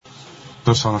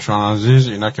دوستان عزیز،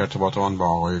 اینک ارتباطمان با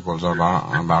آقای گلزار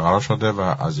برقرار شده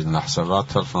و از این لحظه بعد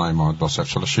تلفن ما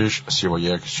 246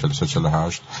 31 43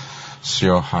 48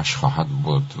 38 خواهد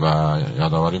بود و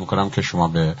یادآوری میکنم که شما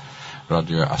به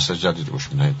رادیو اصل جدید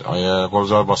گوش میدید. آقای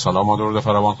گلزار، با سلام و درود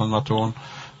فراوان خدمتتون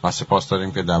و سپاس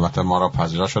داریم که دعوت ما را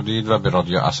پذیرا شدید و به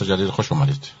رادیو اصل جدید خوش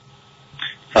اومدید.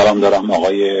 سلام دارم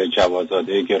آقای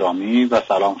جوادزاده گرامی و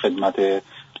سلام خدمت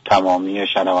تمامی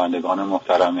شنوندگان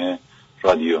محترم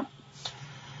رادیو.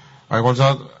 آقای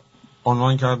گلزار،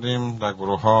 عنوان کردیم در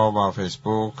گروه ها و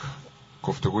فیسبوک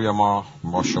گفتگوی ما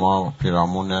با شما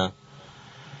پیرامون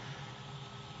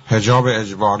حجاب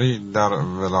اجباری در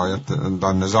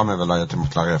نظام ولایت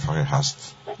مطلقه فقیه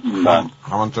هست.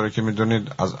 همانطوری که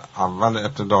میدونید از اول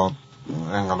ابتدا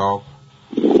انقلاب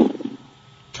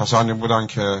کسانی بودند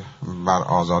که بر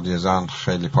آزادی زن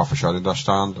خیلی پافشاری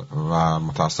داشتند و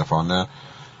متاسفانه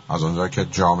از اونجایی که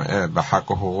جامعه به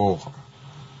حق و حقوق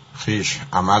خیش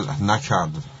عمل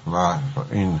نکرد و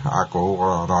این حق و حقوق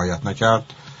را رعایت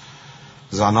نکرد،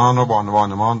 زنان و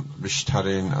بانوانمان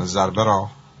بیشترین ضربه را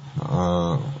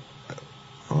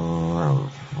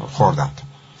خوردند.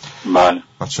 بله.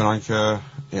 و چنان که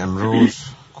امروز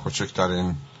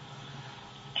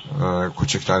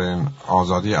کوچکترین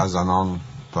آزادی از زنان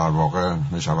در واقع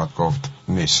می شود گفت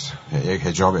نیست. یک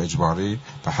حجاب اجباری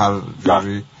به هر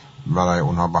جوری برای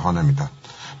اونها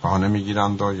بهانه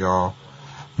میگیرند و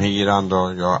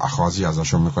یا اخاذی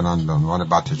ازشون میکنند به عنوان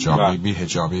بد حجابی، بی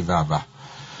حجابی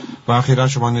و اخیرا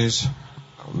شما نیز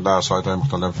در سایت های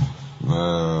مختلف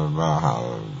و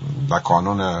در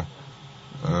قانون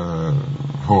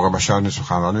حقوق بشر نیز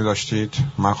سخنرانی داشتید.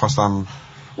 من خواستم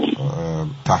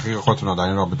تحقیق خودتون را در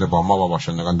این رابطه با ما و با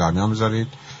شنوندگان در میان بذارید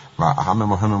و اهم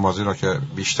مهم موضوعی را که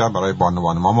بیشتر برای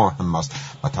بانوان ما مهم است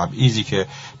و تبعیضی که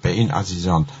به این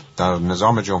عزیزان در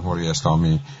نظام جمهوری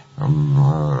اسلامی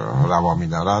روا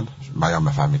می‌دارد بیان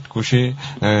بفرمایید. گوشی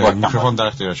میکروفون در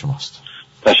اختیار شماست.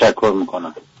 تشکر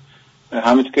میکنم.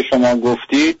 همین که شما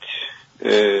گفتید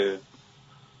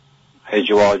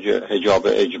حجاب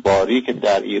اجباری که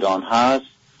در ایران هست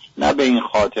نه به این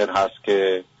خاطر هست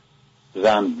که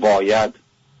زن باید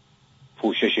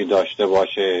پوششی داشته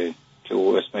باشه که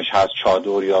او اسمش هست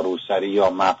چادر یا روسری یا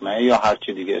مقنعه یا هر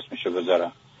چی دیگه اسمشو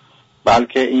بذارن،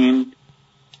 بلکه این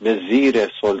به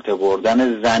زیر سلطه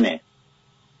بردن زنه.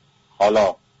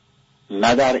 حالا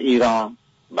نه در ایران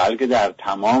بلکه در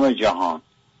تمام جهان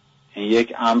این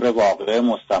یک امر واقع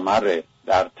مستمره.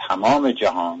 در تمام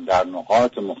جهان در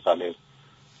نقاط مختلف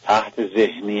تحت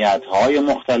ذهنیت‌های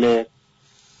مختلف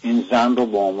این زن رو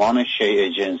به عنوان شیء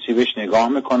جنسی بهش نگاه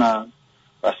میکنن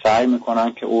و سعی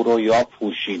میکنن که او رو یا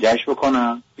پوشیدش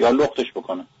بکنن یا لختش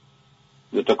بکنن.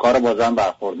 دو تا کار با زن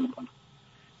برخورد میکنن.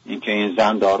 اینکه این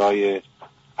زن دارای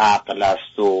عقل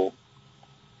است و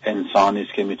انسانی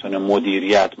است که میتونه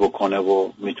مدیریت بکنه و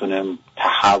میتونه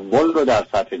تحول رو در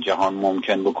سطح جهان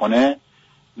ممکن بکنه،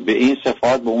 به این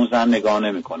صفات به اون زن نگاه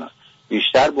نمیکنن.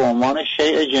 بیشتر به عنوان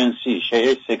شیء جنسی،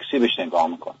 شیء سکسی بهش نگاه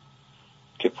میکنن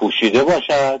که پوشیده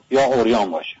باشد یا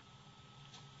عریان باشه.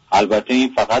 البته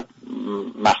این فقط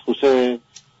مخصوص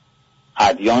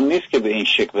ادیان نیست که به این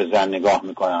شکل به زن نگاه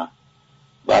میکنن،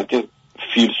 بلکه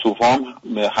فیلسوفان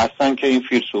هستن که این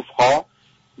فیلسوفها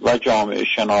و جامعه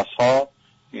شناسها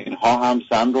اینها هم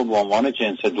زن رو به عنوان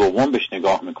جنس دوم بهش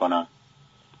نگاه میکنن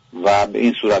و به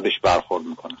این صورت بهش برخورد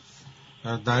میکنن.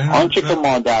 آنچه که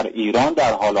ما در ایران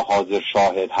در حال حاضر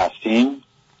شاهد هستیم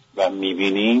و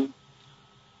میبینیم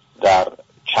در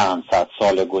چند صد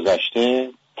سال گذشته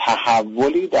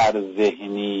تحولی در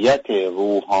ذهنیت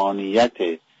روحانیت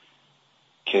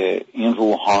که این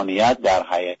روحانیت در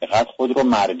حقیقت خود رو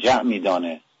مرجع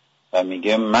میدانه و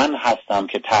میگه من هستم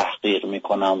که تحقیق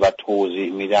میکنم و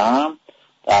توضیح میدم،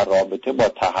 در رابطه با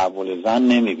تحول زن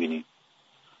نمیبینیم.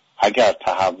 اگر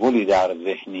تحولی در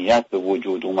ذهنیت به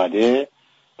وجود اومده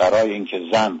برای اینکه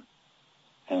زن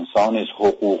انسانی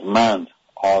حقوقمند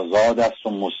آزاد است و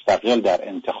مستقل در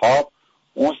انتخاب،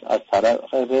 اون از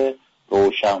طرف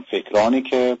روشنفکرانی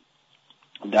که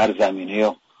در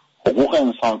زمینه حقوق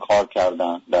انسان کار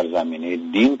کردن، در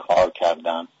زمینه دین کار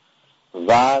کردن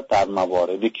و در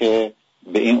مواردی که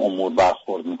به این امور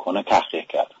برخورد میکنه تحقیق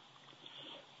کردن.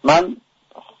 من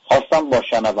خواستم با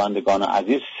شنوندگان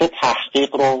عزیز 3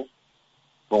 تحقیق رو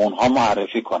به اونها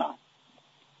معرفی کنم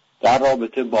در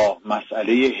رابطه با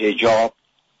مسئله حجاب،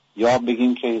 یا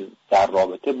بگیم که در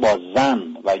رابطه با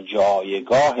زن و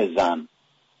جایگاه زن.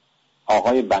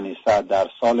 آقای بنی صدر در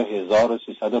سال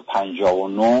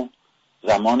 1359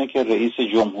 زمانی که رئیس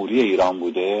جمهوری ایران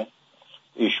بوده،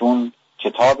 ایشون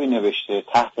کتابی نوشته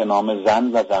تحت نام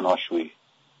زن و زناشویی.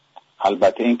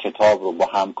 البته این کتاب رو با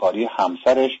همکاری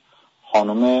همسرش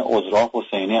خانم عذرا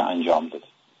حسینی انجام داده.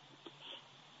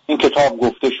 این کتاب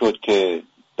گفته شد که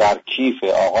در کیف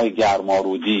آقای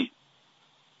گرمارودی،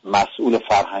 مسئول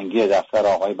فرهنگی دفتر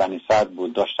آقای بنی صدر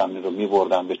بود، داشتن این رو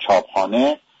می‌بردن به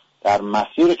چاپخانه. در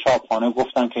مسیر چاپخانه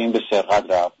گفتن که این به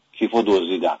سرقت رفت، کیفو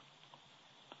دزدیدن.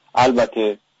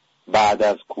 البته بعد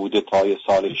از کودتای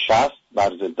سال 60 بر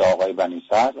ضد آقای بنی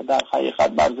صدر و در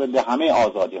حقیقت بر ضد همه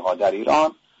آزادی‌ها در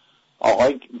ایران،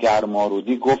 آقای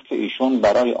گرمارودی گفت که ایشون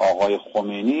برای آقای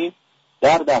خمینی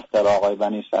در دفتر آقای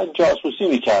بنی صدر جاسوسی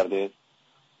می‌کرده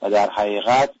و در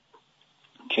حقیقت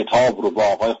کتاب رو با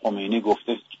آقای خمینی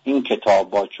گفته این کتاب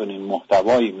با چنین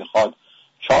محتوایی میخواد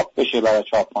چاپ بشه برای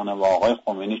چاپخانه و آقای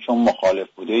خمینی چون مخالف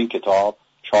بوده این کتاب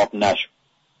چاپ نشد.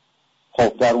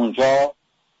 خب در اونجا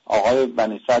آقای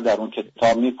بنی صدر در اون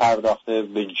کتاب میپرداخته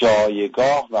به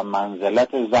جایگاه و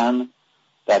منزلت زن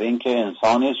در اینکه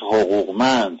انسانی است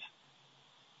حقوقمند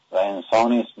و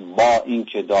انسانی است با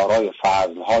اینکه دارای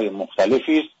فضل‌های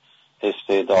مختلفی است،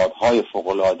 استعدادهای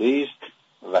فوق‌العاده‌ای است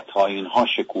و تا اینها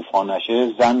شکوفا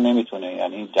نشه زن نمیتونه،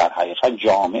 یعنی در حقیقت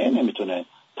جامعه نمیتونه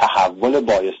تحول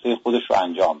بایسته خودش رو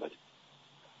انجام بده.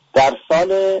 در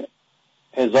سال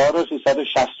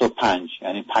 1365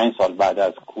 یعنی 5 سال بعد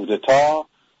از کودتا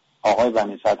آقای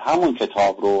بنی صدر همون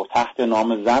کتاب رو تحت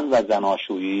نام زن و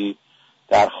زناشویی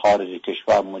در خارج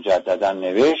کشور مجددا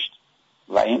نوشت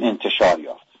و این انتشار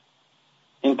یافت.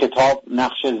 این کتاب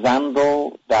نقش زن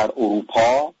رو در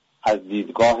اروپا از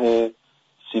دیدگاه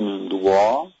سیمون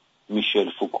دووا، میشل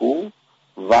فوکو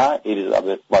و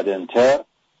الیزابت بادنتر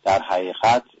در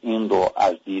حقیقت این رو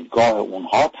از دیدگاه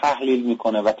اونها تحلیل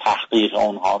میکنه و تحقیق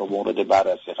اونها رو مورد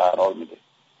بررسی قرار میده.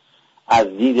 از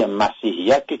دید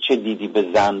مسیحیت که چه دیدی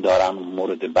به زن دارن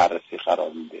مورد بررسی قرار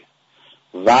میده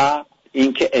و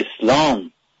اینکه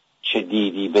اسلام چه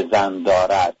دیدی به زن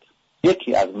دارد.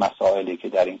 یکی از مسائلی که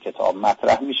در این کتاب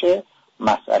مطرح میشه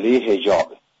مسئله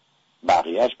حجابه،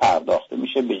 بقیهش پرداخته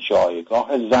میشه به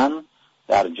جایگاه زن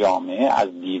در جامعه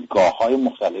از دیدگاه‌های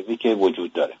مختلفی که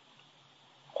وجود داره.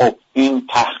 خب این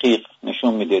تحقیق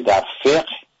نشون میده در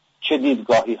فقه چه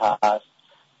دیدگاهی هست،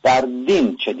 در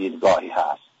دین چه دیدگاهی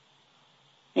هست.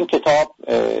 این کتاب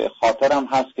خاطرم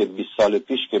هست که 20 سال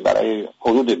پیش که برای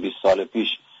حدود 20 سال پیش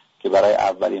که برای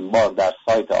اولین بار در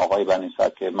سایت آقای بنی صدر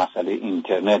که مسئله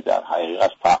اینترنت در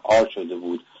حقیقت فعال شده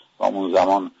بود و اون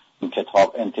زمان این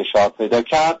کتاب انتشار پیدا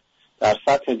کرد، در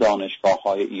سطح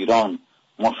دانشگاه‌های ایران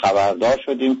ما خبردار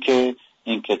شدیم که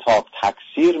این کتاب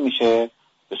تکثیر میشه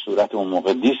به صورت اون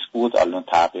موقع دیسک بود، الان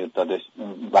تغییر داده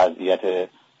وضعیت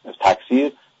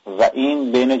تکثیر و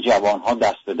این بین جوانها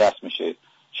دست به دست میشه،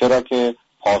 چرا که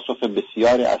پاسخ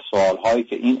بسیاری از سوالهایی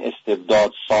که این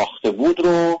استبداد ساخته بود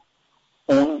رو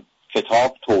اون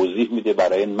کتاب توضیح میده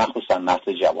برای مخصوصا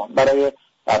نسل جوان، برای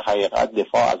در حقیقت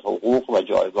دفاع از حقوق و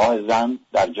جایگاه زن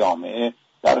در جامعه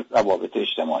در روابط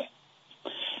اجتماعی.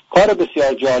 کار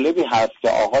بسیار جالبی هست که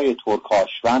آقای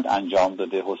ترکاشوند انجام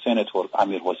داده،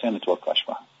 امیر حسین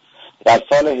ترکاشوند در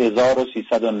سال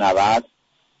 1390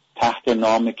 تحت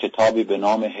نام کتابی به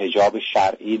نام حجاب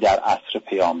شرعی در عصر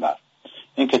پیامبر.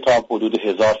 این کتاب حدود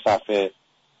 1000 صفحه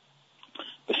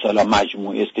به اصطلاح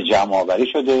مجموعی است که جمع آوری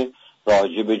شده،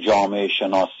 راجع به جامعه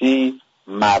شناسی،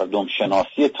 مردم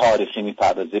شناسی تاریخی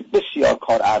میپردازه. بسیار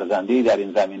کار ارزنده‌ای در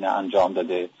این زمینه انجام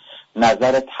داده.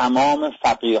 نظر تمام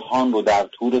فقیهان رو در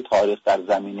طول تاریخ در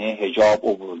زمینه حجاب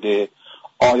آورده،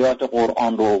 آیات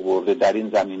قرآن رو آورده، در این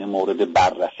زمینه مورد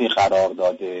بررسی قرار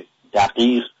داده،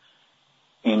 دقیق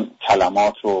این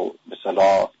کلمات رو به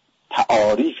اصطلاح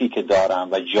تعاریفی که دارن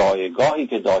و جایگاهی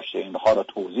که داشته اینها رو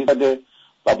توضیح داده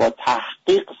و با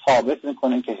تحقیق ثابت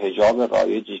میکنه که حجاب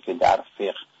رایجی که در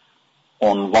فقه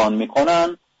عنوان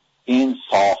میکنن این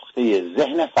ساخته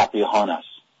ذهن فقیهان است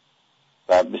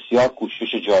و بسیار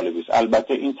کوشش جالبی است.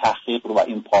 البته این تحقیق رو و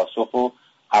این پاسخ رو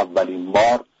اولین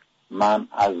بار من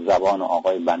از زبان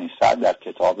آقای بنی صدر در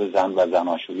کتاب زن و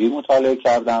زناشویی مطالعه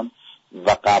کردم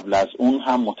و قبل از اون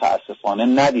هم متاسفانه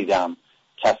ندیدم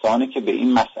کسانی که به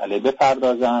این مسئله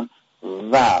بپردازن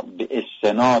و به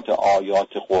استناد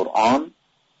آیات قرآن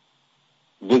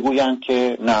بگوین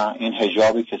که نه این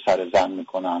حجابی که سر زن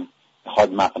میکنن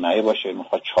میخواد مقنعه باشه،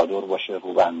 میخواد چادر باشه،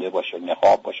 روبنده باشه،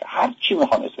 نقاب باشه، هر چی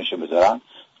میخوان اسمش بذارن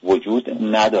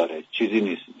وجود نداره، چیزی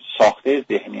نیست، ساخته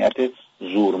ذهنیت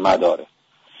زورمداره.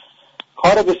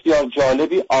 کار بسیار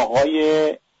جالبی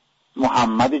آقای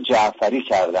محمد جعفری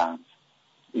کردند.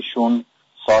 ایشون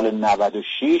سال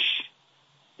 96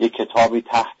 یک کتابی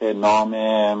تحت نام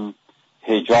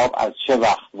حجاب از چه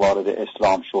وقت وارد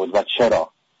اسلام شد و چرا.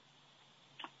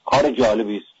 کار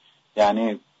جالبی است،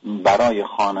 یعنی برای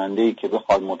خواننده‌ای که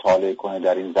بخواد مطالعه کنه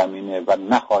در این زمینه و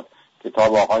نخواد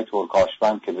کتاب آقای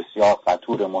ترکاشوند که بسیار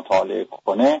قطور مطالعه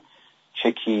کنه،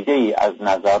 چکیده ای از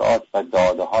نظرات و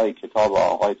داده های کتاب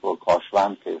آقای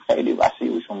ترکاشوند که خیلی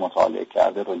وسیعشون مطالعه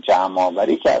کرده رو جمع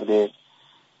آوری کرده،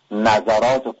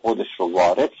 نظرات خودش رو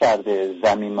وارد کرده،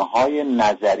 زمینه های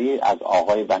نظری از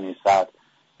آقای بنی سعد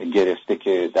گرفته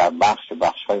که در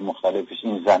بخش های مختلفش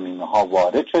این زمینه ها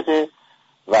وارد شده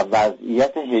و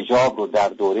وضعیت حجاب رو در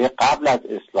دوره قبل از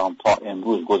اسلام تا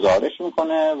امروز گزارش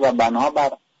میکنه و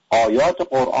بنابر آیات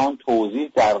قرآن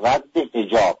توضیح در رد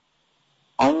حجاب،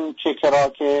 آنچه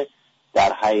که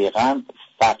در حقیقت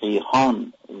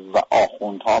فقیهان و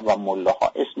آخوندها و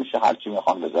ملاها اسمش هرچی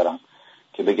میخوان بذارن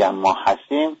که بگن ما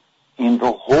هستیم، این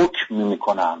رو حکم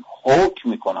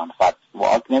میکنن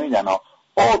فتوات نمیدن،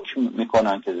 حکم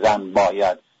میکنن که زن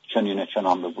باید چنین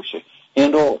چنان بپوشه.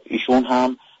 این رو ایشون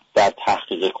هم در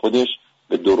تحقیق خودش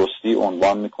به درستی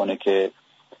عنوان میکنه که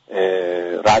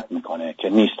رد میکنه که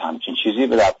نیست همچین چیزی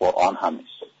و در قرآن هم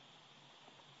نیست.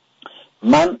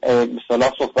 من به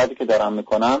اصطلاح صحبتی که دارم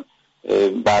میکنم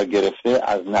برگرفته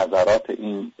از نظرات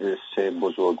این سه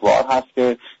بزرگوار هست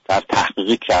که در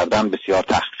تحقیق کردن بسیار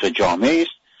تحقیق جامعی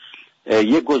است.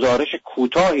 یک گزارش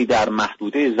کوتاهی در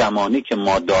محدوده زمانی که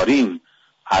ما داریم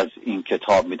از این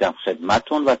کتاب میدم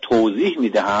خدمتون و توضیح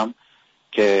میدهم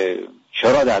که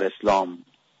چرا در اسلام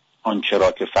آنچه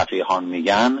را که فقیهان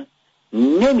میگن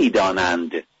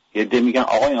نمیدانند. یه ده میگن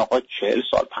آقا 40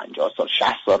 سال 50 سال 60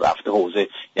 سال رفته حوزه،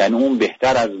 یعنی اون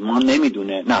بهتر از ما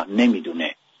نمیدونه. نه،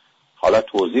 نمیدونه. حالا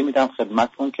توضیح میدم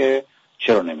خدمتتون که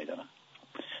چرا نمیدونن.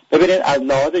 ببینید، از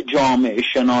لحاظ جامعه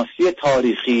شناسی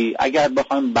تاریخی اگر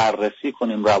بخوایم بررسی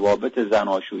کنیم روابط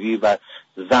زناشویی و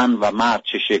زن و مرد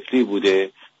چه شکلی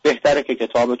بوده، بهتره که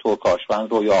کتاب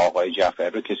ترکاشوند رو یا آقای جعفری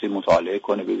رو کسی مطالعه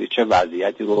کنه، ببینید چه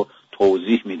وضعیتی رو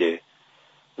توضیح میده.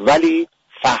 ولی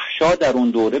فحشا در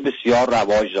اون دوره بسیار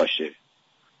رواج داشته.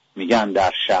 میگن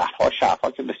در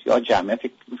شهرها که بسیار جمعیت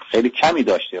خیلی کمی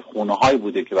داشته، خونه هایی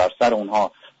بوده که بر سر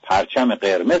اونها پرچم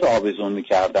قرمز آویزون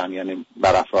میکردن، یعنی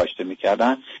برافراشته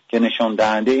میکردن، که نشان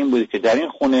دهنده این بوده که در این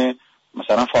خونه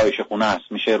مثلا فاحشه خونه است،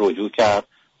 میشه رجوع کرد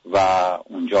و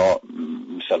اونجا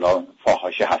مثلا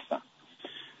فاحشه هستن.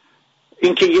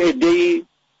 اینکه یه عده‌ای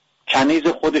کنیز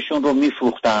خودشون رو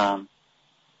میفروختن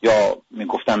یا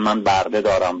میگفتن من برده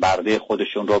دارم، برده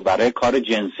خودشون رو برای کار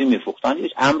جنسی میفروختن،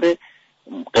 هیچ امر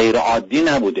غیر عادی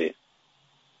نبوده.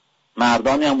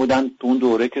 مردانی هم بودن تو اون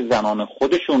دوره که زنان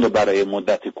خودشون رو برای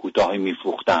مدت کوتاهی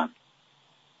میفروختن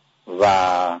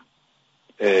و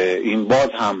این باز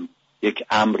هم یک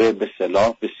امر به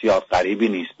اصطلاح بسیار غریبی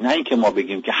نیست. نه اینکه ما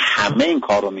بگیم که همه این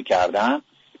کار رو میکردن،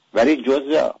 ولی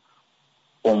جزء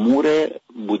امور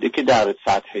بوده که در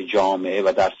سطح جامعه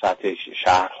و در سطح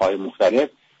شهرهای مختلف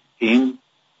این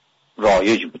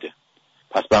رایج بوده.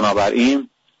 پس بنابراین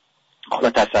حالا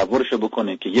تصورشو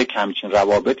بکنید که یک همچین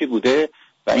روابطی بوده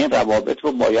و این روابط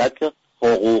رو باید که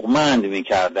حقوقمند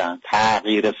میکردن،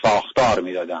 تغییر ساختار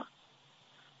میدادن.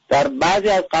 در بعضی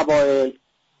از قبایل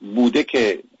بوده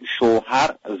که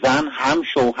زن هم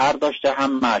شوهر داشته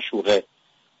هم معشوقه،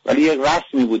 ولی یک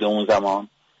رسمی بوده اون زمان،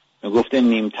 میگفته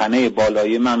نیمتنه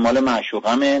بالایی من مال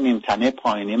معشوقمه، نیمتنه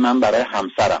پایینی من برای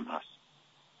همسرم هست.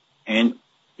 این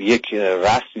یک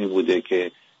رسمی بوده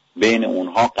که بین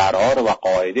اونها قرار و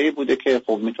قاعده بوده که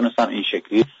خب میتونستن این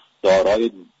شکلی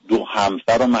دارای دو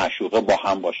همسر و معشوقه با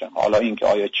هم باشن. حالا اینکه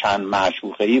آیا چند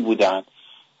معشوقه‌ای بودن،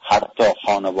 حتی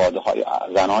خانواده های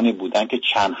زنانی بودن که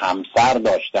چند همسر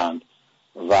داشتند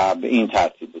و به این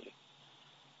ترتیب بوده.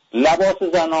 لباس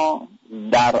زنا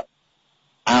در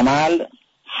عمل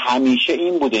همیشه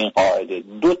این بوده، این قاعده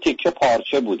 2 تکه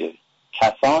پارچه بوده.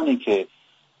 کسانی که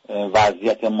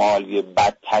وضعیت مالی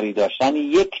بدتری داشتن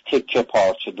 1 تکه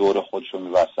پارچه دور خودشون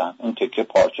می‌بستن، اون تکه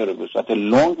پارچه رو به صورت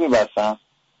لنگ می‌بستن،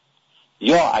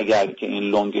 یا اگر که این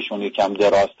لنگشون یکم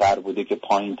درازتر بوده که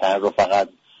پایین تر رو فقط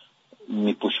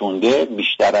میپوشونده،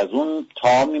 بیشتر از اون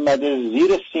تا میمده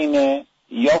زیر سینه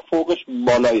یا فوقش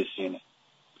بالای سینه.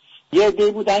 یه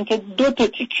عده بودن که 2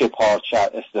 تیکه پارچه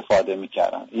استفاده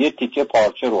میکردن، 1 تیکه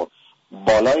پارچه رو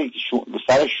بالای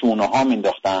سر شونه ها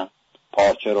مینداختن،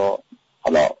 پارچه رو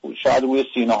حالا شاید روی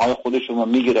سینه های خودشون رو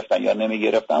میگرفتن یا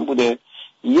نمیگرفتن بوده،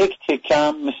 1 تیکه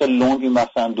هم مثل لنگ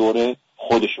میبستن دور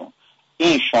خودشون.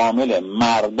 این شامل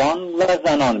مردان و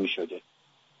زنان میشده.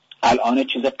 الان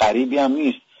چیز غریبی هم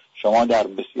نیست. شما در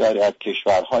بسیاری از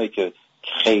کشورهایی که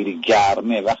خیلی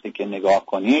گرمه وقتی که نگاه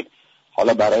کنید،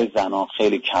 حالا برای زنان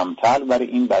خیلی کمتر، ولی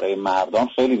این برای مردان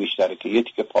خیلی بیشتره که 1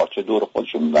 تیکه پارچه دور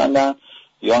خودشون میبندن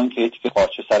یا اینکه 1 تیکه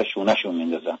پارچه سر شونهشون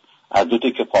میندازن. از 2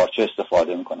 تیکه پارچه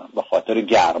استفاده میکنن به خاطر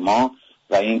گرما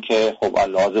و اینکه خب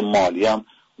علاوه مالی هم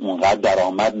اونقدر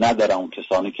درآمد ندارن اون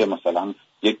کسانی که مثلا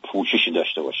یک پوششی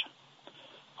داشته باشن.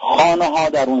 خانه ها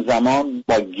در اون زمان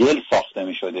با گل ساخته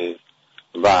می شده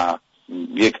و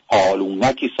یک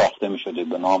آلونکی ساخته می شده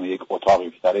به نام یک اتاقی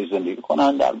که درش زندگی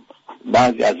کنن. در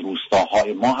بعضی از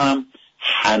روستاهای ما هم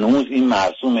هنوز این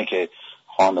مرسومه که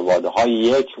خانواده های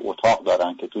یک اتاق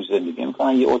دارن که توش زندگی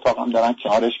میکنن، یه اتاق هم دارن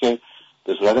کنارش که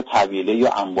به صورت طویله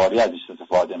یا انباری ازش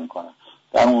استفاده میکنن.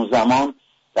 در اون زمان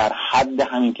در حد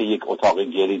همین که یک اتاق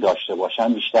گلی داشته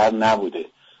باشن بیشتر نبوده،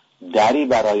 دری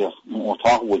برای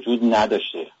اتاق وجود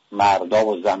نداشته، مردا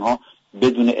و زنها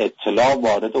بدون اطلاع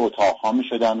وارد اتاقها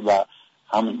میشدن و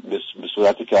هم به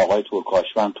صورتی که آقای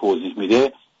ترکاشوند توضیح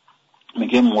میده،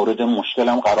 میگه مورد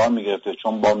مشکلم قرار میگرفته،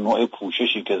 چون با نوع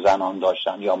پوششی که زنان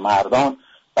داشتن یا مردان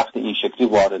وقتی این شکلی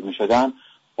وارد میشدن،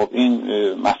 خب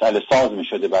این مسئله ساز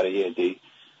میشده برای عده‌ای.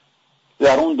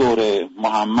 در اون دوره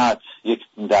محمد یک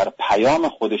در پیام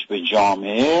خودش به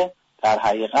جامعه در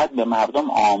حقیقت به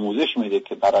مردم آموزش میده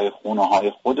که برای خونه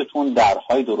های خودتون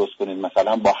درهای درست کنید،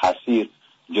 مثلا با حصیر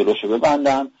جلوشو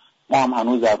ببندن. ما هم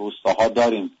هنوز در روستاها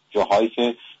داریم جاهایی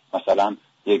که مثلا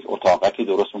یک اتاقکی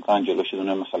درست میکنن جلوش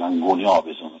دونه مثلا گونی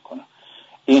آویزون میکنن.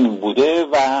 این بوده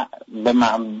و به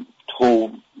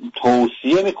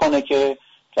توصیه میکنه که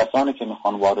کسانی که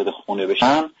میخوان وارد خونه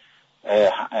بشن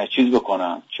چیز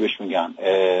بکنن، چی بهش میگن،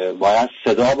 باید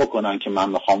صدا بکنن که من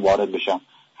میخوام وارد بشم.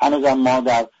 هنوزم ما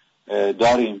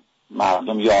داریم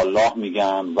مردم یا الله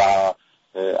میگن و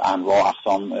انواع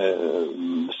اقسام به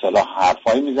اصطلاح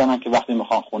حرفایی میزنن که وقتی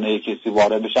میخوان خونه کسی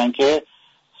وارد بشن که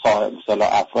صاحب اصطلاح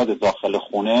افراد داخل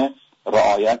خونه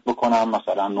رعایت بکنن،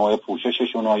 مثلا نوع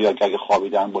پوشششون یا اگه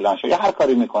خوابیدن بلند شد یا هر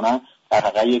کاری میکنن، در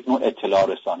حقیقت یک نوع اطلاع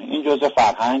رسانی. این جزء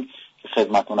فرهنگ که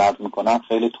خدمتتون عرض میکنم،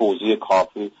 خیلی توضیح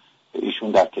کافی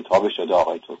ایشون در کتابش داده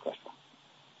آقای ترکاشوند.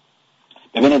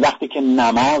 ببینید وقتی که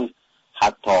نماز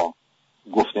حتی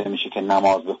گفته میشه که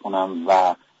نماز بخونم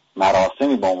و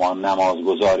مراسمی با ما نماز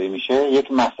گذاری میشه،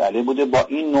 یک مسئله بوده با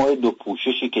این نوع دو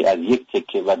پوششی که از یک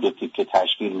تکه و دو تکه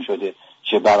تشکیل میشده،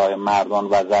 چه برای مردان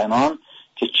و زنان،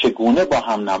 که چگونه با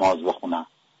هم نماز بخونن،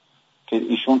 که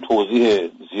ایشون توضیح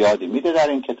زیادی میده در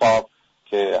این کتاب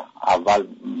که اول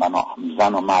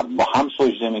زن و مرد با هم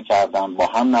سجده میکردن، با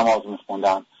هم نماز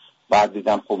میخوندن، بعد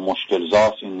دیدن خب مشکل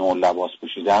زاست این نوع لباس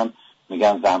پوشیدن،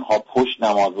 میگن زنها پشت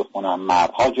نماز بخونن،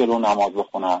 مردها جلو نماز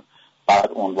بخونن.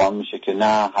 بعد عنوان میشه که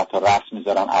نه، حتی رسم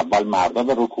میذارن اول مردا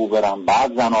به رکوع برن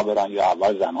بعد زنها برن، یا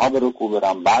اول زنها به رکوع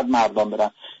برن بعد مردان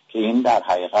برن، که این در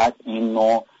حقیقت این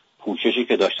نوع پوششی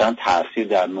که داشتن تأثیر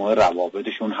در نوع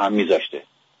روابطشون هم میذاشته.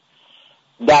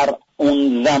 در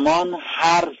اون زمان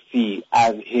حرفی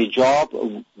از حجاب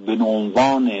به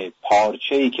عنوان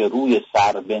پارچه‌ای که روی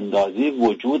سر بندازی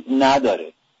وجود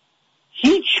نداره.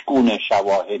 هیچ گونه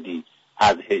شواهدی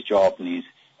از حجاب نیست،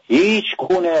 هیچ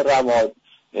گونه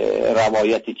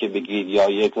روایتی که بگید یا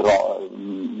یک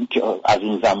که از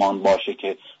اون زمان باشه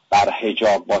که بر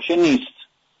حجاب باشه نیست.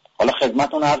 حالا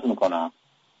خدمتون عرض میکنم،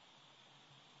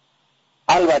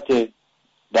 البته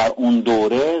در اون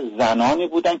دوره زنانی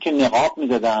بودن که نقاب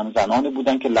میزدن، زنانی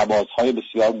بودن که لباسهای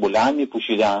بسیار بلند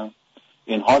میپوشیدن.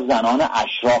 اینها زنان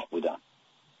اشراف بودن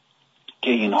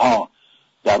که اینها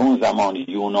در اون زمان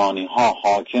یونانی ها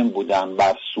حاکم بودن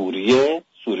بر سوریه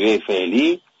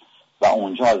فعلی، و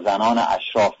اونجا زنان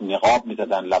اشراف نقاب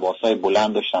میزدن، لباسهای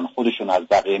بلند داشتن، خودشون از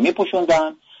بقیه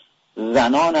میپوشوندن.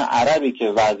 زنان عربی که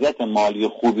وضعیت مالی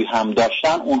خوبی هم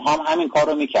داشتن، اونها هم همین کار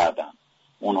رو میکردن،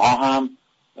 اونها هم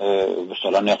به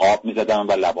اصطلاح نقاب میزدن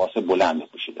و لباس بلند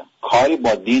میپوشیدن، کاری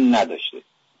با دین نداشته.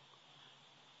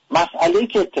 مسئله‌ای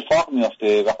که اتفاق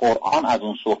میفته و قرآن از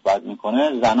اون صحبت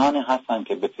میکنه، زنانی هستن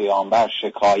که به پیامبر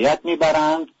شکایت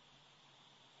میبرند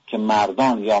که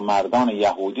مردان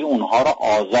یهودی اونها را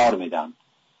آزار میدن.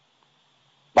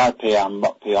 بعد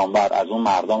پیامبر از اون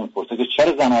مردان میپرسه که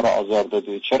چرا زنها را آزار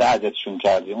دادی، چرا اذیتشون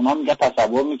کردی؟ اونها میگن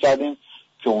تصور میکردیم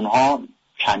که اونها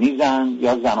کنیزن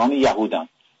یا زنان یهودن،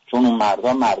 چون اون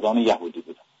مردان یهودی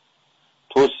بودن.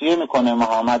 توصیه میکنه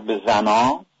محمد به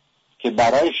زنا که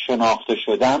برای شناخته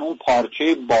شدن اون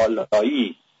پارچه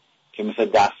بالایی که مثل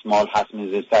دستمال هست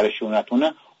میزه سر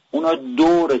شونتونه، اونا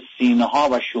دور سینه ها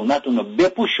و شونتون رو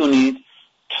بپوشونید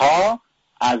تا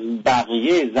از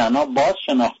بقیه زنا باز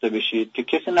شناخته بشید که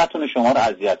کسی نتونه شما رو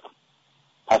اذیت کنه.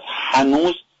 پس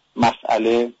هنوز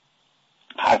مسئله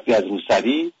حرفی از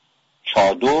روسری،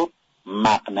 چادر،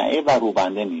 مقنعه و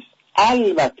روبنده نیست.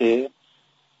 البته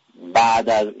بعد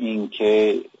از این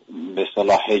که به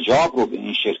اصطلاح حجاب رو به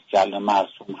این شکل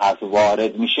مرسوم هست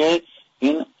وارد میشه،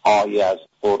 این آیه از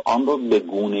قرآن رو به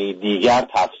گونه دیگر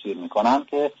تفسیر میکنن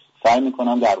که سعی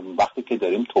میکنم در وقتی که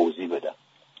داریم توضیح بدم.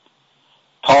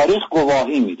 تاریخ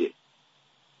گواهی میده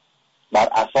بر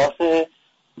اساس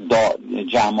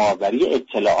جمع‌آوری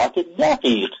اطلاعات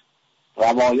دقیق،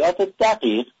 روایات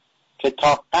دقیق، که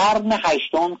تا قرن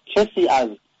 8 کسی از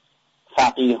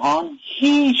فقیهان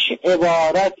هیچ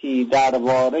عبارتی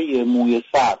درباره موی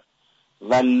سر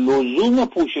و لزوم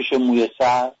پوشش موی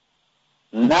سر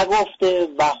نگفته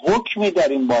و حکمی در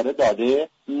این باره داده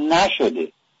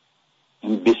نشده.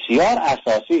 این بسیار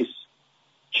اساسی است.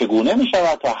 چگونه می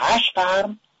شود تا 8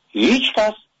 قرن هیچ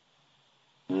کس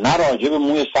نه راجع به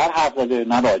موی سر حرف زده،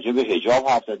 نه راجع به حجاب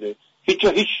حرف زده،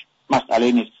 هیچ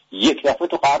مسئله نیست. یک دفعه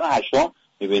تو قرن 8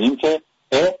 میبینیم که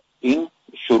این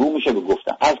شروع میشه به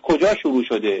گفتن. از کجا شروع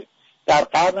شده؟ در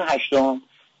قرن 8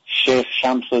 شیخ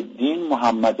شمس الدین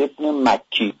محمد ابن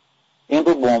مکی، این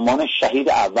رو به عنوان شهید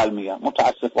اول میگن.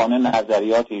 متاسفانه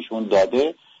نظریات ایشون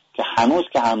داده که هنوز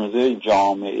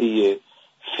جامعه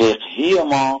فقهی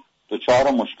ما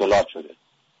دچار مشکلات شده.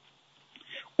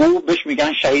 او بهش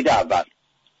میگن شهید اول،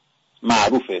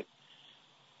 معروفه.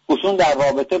 ایشون در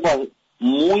رابطه با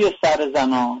موی سر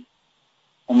زنان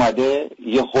اومده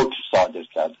یه حکم صادر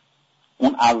کرده.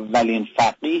 اون اولین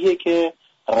فقیه که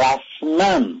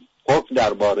رسما حکم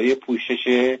درباره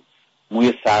پوشش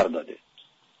موی سر داده.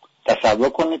 تصور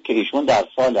کنید که ایشون در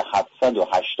سال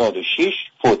 786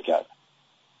 فوت کرده.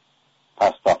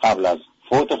 پس تا قبل از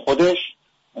فوت خودش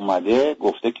اومده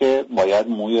گفته که باید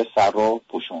موی سر رو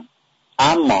پوشون.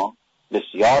 اما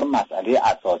بسیار مسئله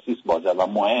اساسی است بازه و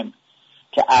مهم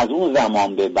که از اون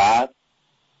زمان به بعد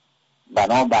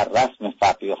بنابر رسم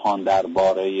فقیهان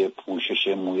درباره پوشش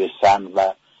موی سن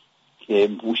و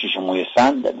پوشش موی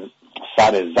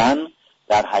سر زن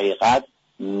در حقیقت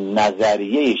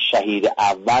نظریه شهید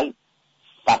اول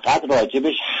فقط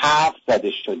راجبش حرف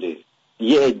زده شده.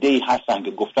 یه عده‌ای هستن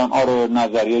که گفتن آره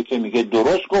نظریه که میگه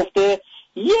درست گفته،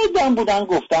 یه دم بودن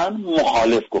گفتن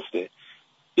مخالف گفته.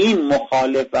 این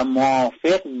مخالف و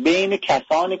موافق بین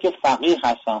کسانی که فقیه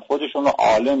هستن، خودشون رو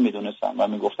عالم میدونستن و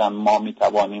میگفتن ما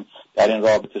میتوانیم در این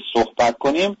رابطه صحبت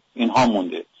کنیم، اینها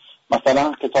مونده.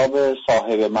 مثلا کتاب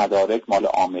صاحب مدارک مال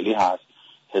عاملی هست،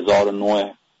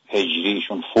 1009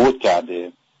 هجریشون فوت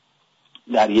کرده.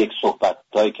 در یک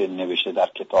صحبتایی که نوشته در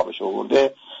کتابش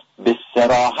آورده به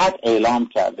صراحت اعلام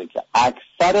کرده که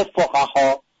اکثر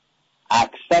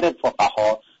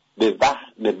فقها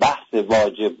به بحث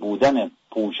واجب بودن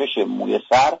پوشش موی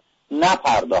سر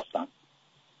نپرداختن.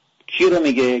 کی رو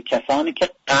میگه؟ کسانی که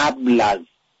قبل از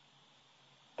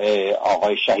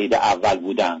آقای شهید اول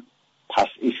بودن. پس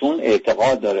ایشون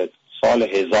اعتقاد داره سال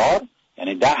 1000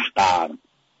 یعنی 10 قرن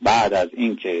بعد از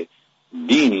اینکه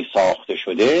دینی ساخته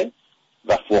شده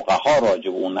و فقها راجع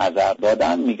به اون نظر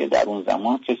دادن، میگه در اون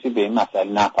زمان کسی به این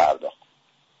مسئله نپرداخت.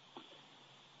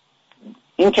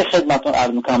 این که خدمتون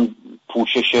عرض میکنم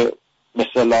پوشش به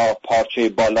اصطلاح پارچه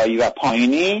بالایی و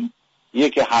پایینی،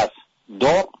 یکی هست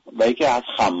دق و یکی هست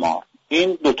خمار.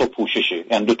 این 2 تا پوششه،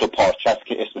 یعنی 2 تا پارچه است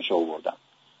که اسمش آوردن.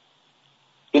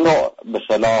 اینو به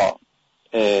اصطلاح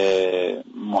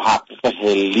محقق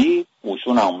هلی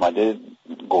اوشون اومده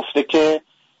گفته که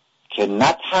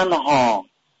نه تنها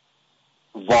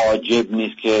واجب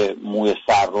نیست که موی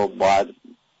سر رو باید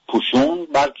پوشون،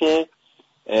 بلکه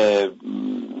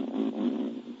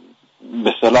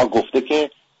به اصطلاح گفته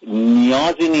که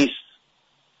نیازی نیست.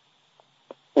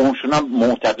 اونشون هم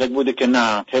معتقد بوده که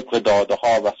نه، طبق داده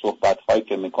ها و صحبت هایی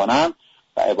که میکنن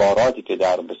و عباراتی که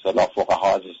در به اصطلاح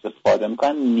فقها از استفاده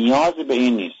میکنن نیازی به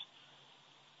این نیست.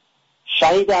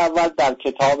 شهید اول در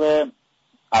کتاب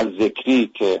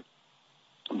الذکری که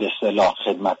به اصطلاح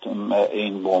خدمت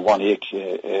این به عنوان یک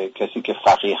کسی که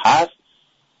فقیه هست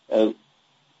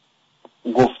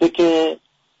گفته که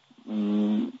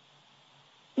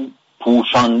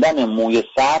پوشاندن موی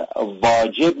سر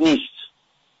واجب نیست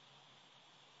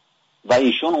و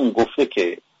ایشون اون گفته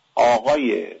که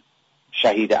آقای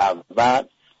شهید اول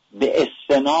به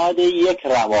استناد یک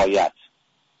روایت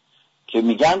که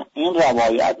میگن این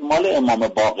روایت مال امام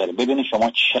باقر. ببینید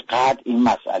شما چقدر این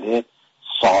مسئله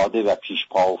ساده و پیش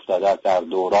پا افتاده در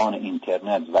دوران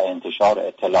اینترنت و انتشار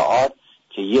اطلاعات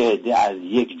که یه عده از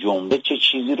یک جمله چه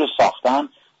چیزی رو ساختن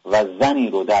و زنی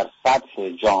رو در سطح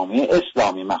جامعه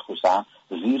اسلامی مخصوصا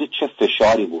زیر چه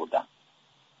فشاری بردن.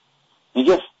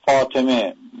 میگه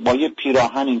فاطمه با یه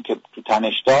پیراهنی که تو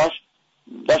تنش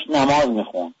داشت نماز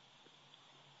میخون،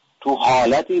 تو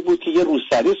حالتی بود که یه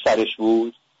روسری سرش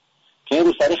بود که این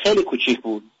روسری خیلی کوچیک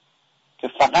بود که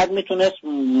فقط میتونست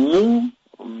مو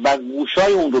و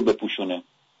گوشای اون رو بپوشونه.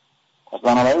 پس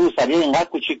بنابراین روسری اینقدر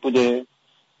کوچیک بوده،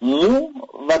 مو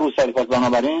و روسری، پس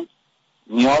بنابراین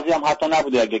نیازی هم حتی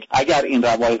نبوده اگر این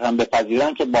روایت هم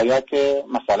بپذیرن که باید که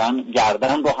مثلا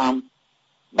گردن رو هم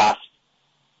بست.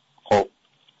 خب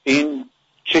این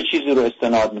چه چیزی رو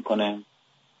استناد میکنه؟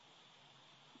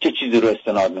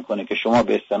 که شما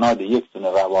به استناد یک دونه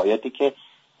روایتی که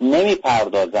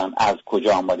نمیپردازن از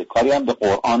کجا آمده، کاری هم به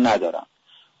قرآن ندارن،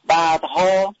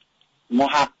 بعدها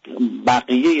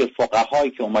بقیه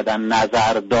فقهایی که اومدن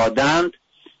نظر دادند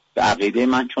به عقیده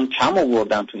من، چون کم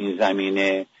آوردن تو این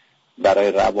زمینه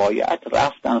برای روایت،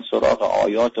 رفتن سراغ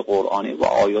آیات قرآنی و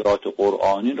آیات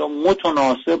قرآنی رو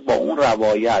متناسب با اون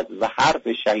روایت و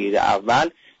حرف شهید اول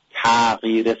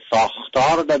تغییر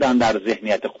ساختار دادن در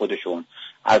ذهنیت خودشون.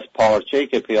 از پارچه‌ای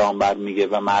که پیامبر میگه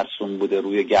و مرسوم بوده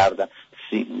روی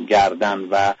گردن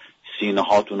و سینه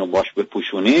هاتون رو باش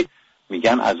بپوشونید،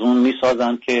 میگن از اون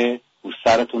میسازن که رو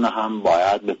سرتون هم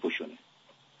باید بپوشونید.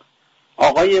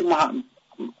 آقای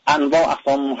انواع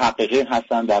اقسام محققین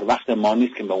هستن، در وقت ما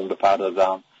نیست که به اون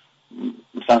بپردازم.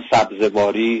 مثلا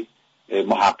سبزواری،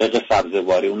 محقق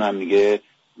سبزواری، اونم میگه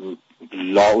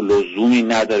لزومی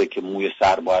نداره که موی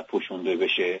سر باید پوشونده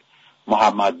بشه.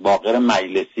 محمد باقر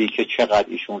مجلسی که چقدر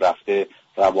ایشون رفته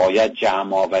روایت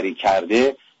جمع آوری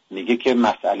کرده، میگه که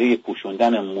مسئله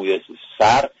پوشوندن موی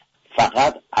سر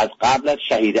فقط از قبل از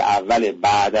شهید اول،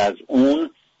 بعد از اون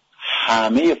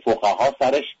همه فقها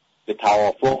سرش به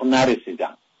توافق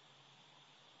نرسیدن.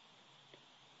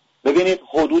 ببینید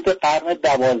حدود قرن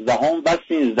 12 و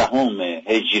 13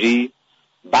 هجری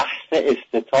بحث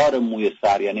استتار موی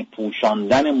سر، یعنی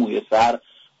پوشاندن موی سر،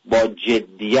 با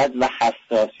جدیت و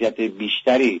حساسیت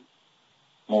بیشتری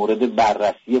مورد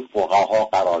بررسی فقها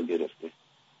قرار گرفته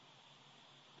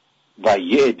و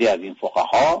یه عده از این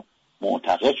فقها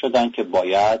معتقد شدن که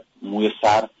باید موی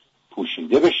سر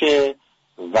پوشیده بشه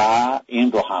و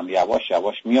این رو هم یواش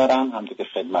یواش میارن. همونطور که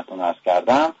خدمتتون عرض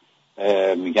کردم،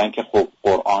 میگن که خب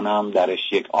قرآن هم درش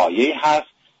یک آیه هست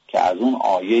که از اون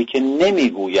آیه‌ای که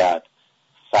نمیگوید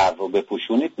سر رو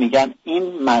بپوشونید، میگن این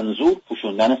منظور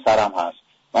پوشوندن سرم هست.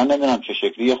 من نمیدونم چه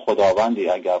شکلی خداوندی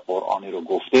اگر قرآنی رو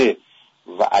گفته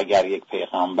و اگر یک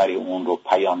پیغمبری اون رو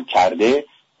بیان کرده،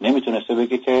 نمیتونسته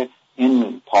بگه که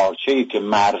این پارچه‌ای که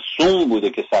مرسوم بوده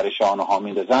که سر شانه ها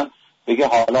میندازن، بگه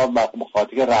حالا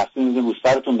بخاطر که رسمی میزن رو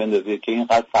سرتون بندازید که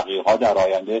اینقدر فقیه ها در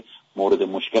آینده مورد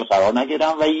مشکل قرار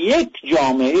نگیرن و یک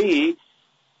جامعه‌ای،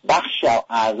 بخش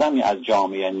اعظمی از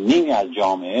جامعه، نیمی از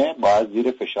جامعه باید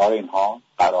زیر فشار اینها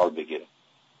قرار بگیره.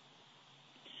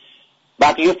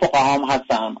 بقیه فقها هم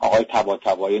هستن. آقای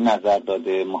طباطبایی نظر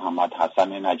داده، محمد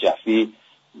حسن نجفی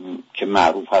که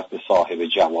معروف هست به صاحب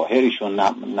جواهرشون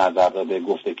نظر داده،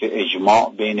 گفته که اجماع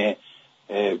بین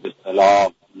به اصطلاح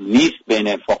نیست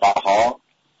بین فقها.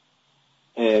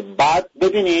 بعد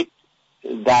ببینید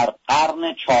در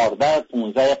قرن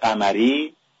 14-15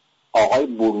 قمری آقای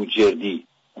بروجردی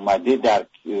اومده در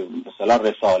به اصطلاح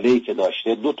رساله‌ای که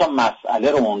داشته 2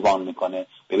 مسئله رو عنوان میکنه.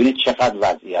 ببینید چقدر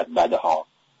وضعیت بده ها،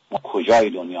 ما کجای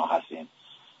دنیا هستیم.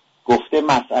 گفته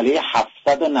مسئله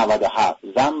 797،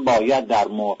 زن باید در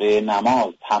موقع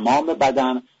نماز تمام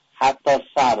بدن حتی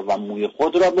سر و موی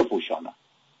خود را بپوشاند.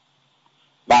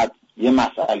 بعد یه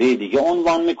مسئله دیگه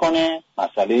عنوان میکنه،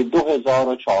 مسئله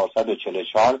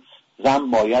 2444،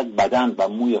 زن باید بدن و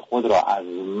موی خود را از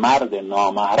مرد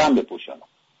نامحرم بپوشاند.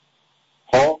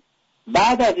 خب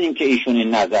بعد از این که ایشون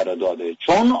این نظر رو داده،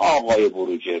 چون آقای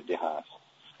بروجردی هست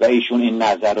و ایشون این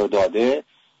نظر رو داده،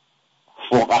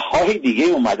 فقهای دیگه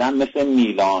اومدن مثل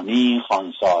میلانی،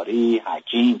 خانساری،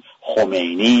 حکیم،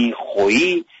 خمینی،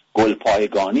 خویی،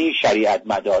 گلپایگانی، شریعت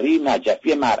مداری،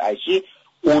 نجفی مرعشی،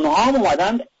 اونها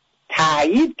اومدن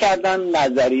تایید کردن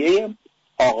نظریه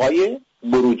آقای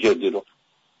بروجردی رو.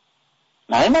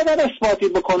 نیومدن اثباتی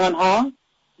بکنن ها.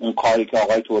 اون کاری که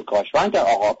آقای ترکاشوند کرد،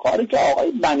 کاری که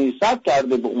آقای بنی صدر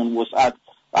کرده به اون وسعت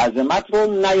و عظمت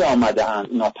رو نیامدن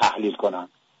اینا تحلیل کنن.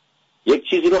 یک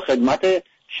چیزی رو خدمت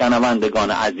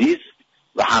شنوندگان عزیز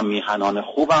و هم میهنان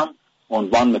خوبم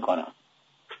عنوان میکنم.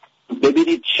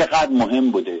 ببینید چقدر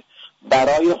مهم بوده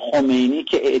برای خمینی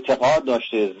که اعتقاد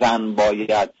داشته زن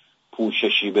باید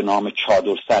پوششی به نام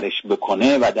چادر سرش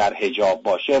بکنه و در حجاب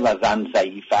باشه و زن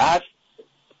ضعیف است.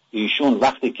 ایشون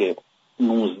وقتی که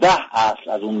 19 اصل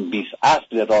از اون 20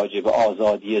 اصل راجع به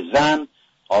آزادی زن،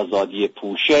 آزادی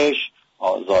پوشش،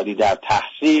 آزادی در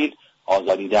تحصیل،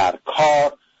 آزادی در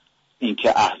کار،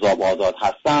 اینکه احزاب آزاد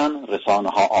هستن، رسانه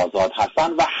ها آزاد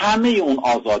هستن و همه اون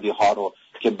آزادی ها رو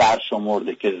که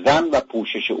برشمرده که زن و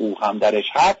پوشش او هم درش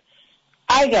هست،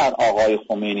 اگر آقای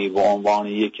خمینی به عنوان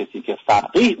یک کسی که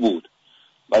فقیه بود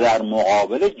و در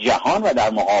مقابل جهان و در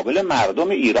مقابل مردم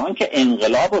ایران که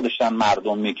انقلاب رو داشتن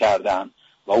مردم میکردن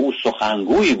و او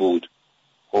سخنگوی بود،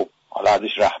 خب حالا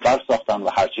ازش رهبر ساختن و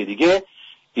هرچی دیگه،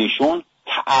 ایشون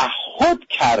تعهد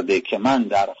کرده که من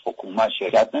در حکومت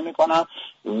شرکت نمی کنم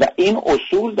و این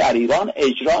اصول در ایران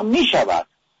اجرا می شود.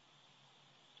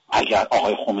 اگر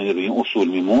آقای خمینی روی این اصول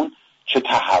میمون، چه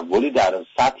تحولی در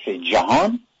سطح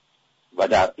جهان و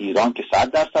در ایران که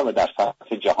 100% و در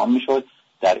سطح جهان میشد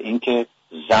در اینکه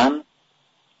زن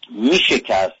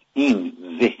میشکست این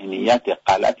ذهنیت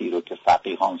غلطی رو که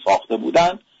فقیهان ساخته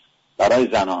بودن برای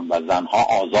زنان و زنها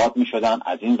آزاد می شدن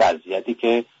از این وضعیتی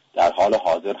که در حال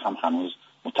حاضر هم هنوز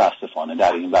متاسفانه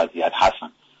در این وضعیت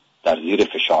هستن، در زیر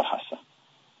فشار هستن.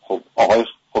 خب آقای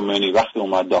خمینی وقتی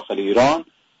اومد داخل ایران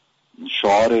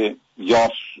شعار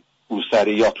یا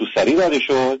روسری یا توسری داده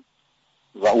شد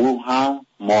و او هم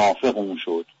موافق اون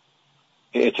شد.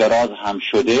 اعتراض هم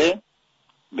شده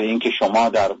به اینکه شما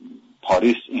در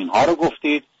پاریس اینها رو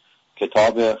گفتید.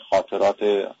 کتاب خاطرات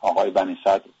آقای بنی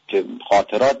صدر که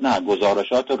خاطرات نه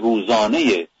گزارشات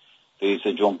روزانه رئیس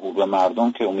جمهور به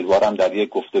مردم که امیدوارم در یک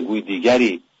گفتگوی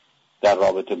دیگری در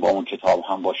رابطه با اون کتاب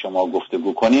هم با شما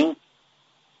گفتگو کنیم،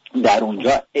 در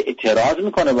اونجا اعتراض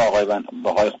میکنه به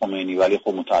آقای خمینی، ولی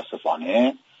خب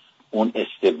متاسفانه اون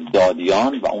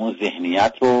استبدادیان و اون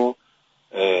ذهنیت رو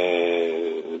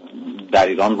در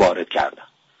ایران وارد کردن.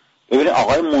 ببینید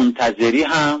آقای منتظری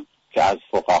هم که از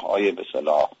فقهای به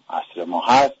اصطلاح عصر ما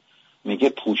هست میگه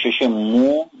پوشش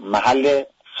مو محل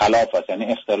خلاف است، یعنی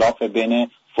اختلاف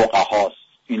بین فقهاست،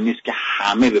 این نیست که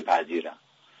همه بپذیرن.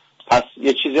 پس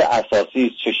یه چیز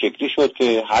اساسی چه شکلی شد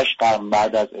که 8 قرن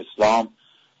بعد از اسلام،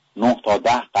 9 تا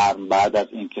 10 قرن بعد از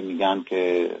این که میگن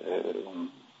که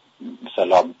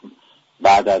مثلا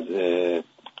بعد از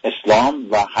اسلام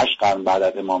و 8 قرن بعد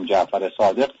از امام جعفر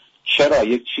صادق، چرا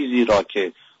یک چیزی را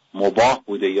که مباح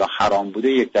بوده یا حرام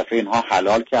بوده یک دفعه اینها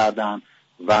حلال کردن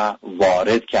و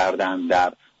وارد کردن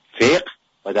در فقه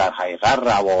و در حقیقت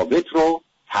روابط رو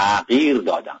تغییر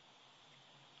دادن.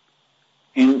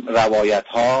 این روایت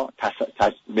ها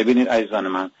ببینید عزیزان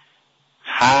من،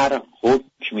 هر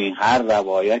حکمی، هر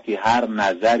روایتی، هر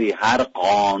نظری، هر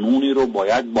قانونی رو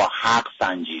باید با حق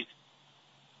سنجید.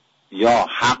 یا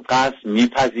حق است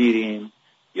میپذیریم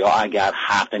یا اگر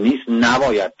حق نیست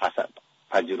نباید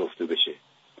پذیرفته بشه.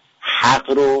 حق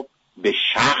رو به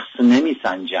شخص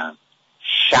نمیسنجن،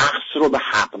 شخص رو به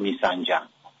حق میسنجن.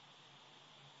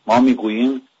 ما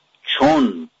میگوییم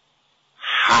چون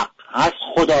حق هست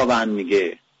خداوند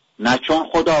میگه، نه چون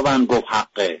خداوند گفت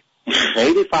حقه. این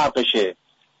خیلی فرقشه.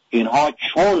 اینها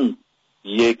چون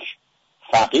یک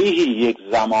فقیهی یک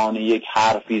زمان یک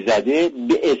حرفی زده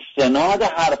به استناد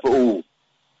حرف او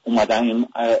اومدن این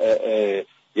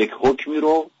یک حکمی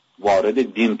رو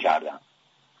وارد دین کردن.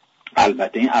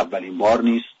 البته این اولین بار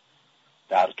نیست.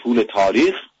 در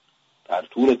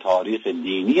طول تاریخ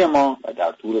دینی ما و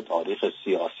در طول تاریخ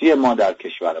سیاسی ما در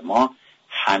کشور ما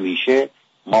همیشه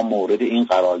ما مورد این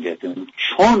قرار گرفتیم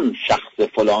چون شخص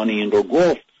فلانی این رو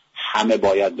گفت همه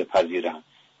باید بپذیرن،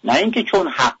 نه اینکه چون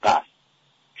حق است،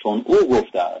 چون او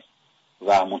گفته است.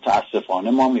 و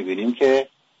متاسفانه ما میبینیم که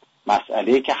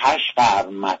مسئله که 8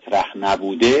 قرن مطرح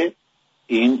نبوده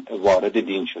این وارد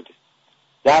دین شده.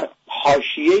 در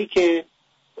حاشیه‌ای که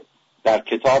در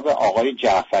کتاب آقای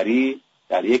جعفری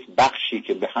در یک بخشی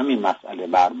که به همین مسئله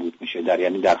مربوط میشه،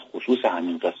 یعنی در خصوص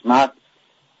همین قسمت،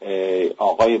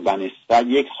 آقای بنی صدر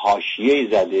یک حاشیه‌ای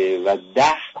زده و 10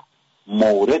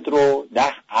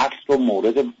 اصل رو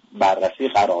مورد بررسی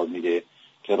قرار میده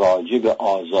که راجع به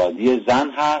آزادی زن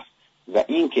هست و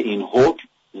این که این حکم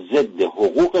ضد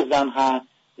حقوق زن هست،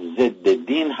 ضد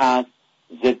دین هست،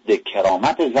 ضد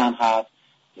کرامت زن هست،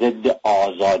 ضد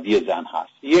آزادی زن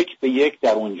هست. یک به یک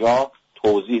در اونجا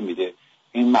توضیح میده.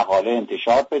 این مقاله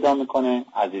انتشار پیدا میکنه.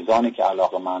 عزیزانی که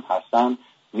علاقه‌مند هستن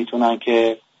میتونن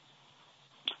که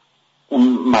اون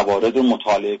موارد رو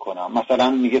مطالعه کنن. مثلا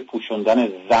میگه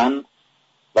پوشوندن زن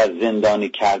و زندانی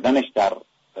کردنش در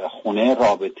خونه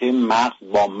رابطه مغز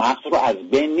با مغز رو از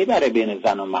بین میبره بین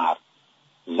زن و مرد.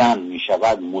 زن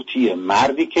میشود مطیع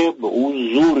مردی که به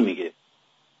اون زور میگه.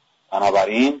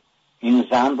 بنابراین این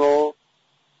زن رو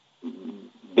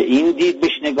به این دید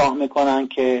بهش نگاه میکنن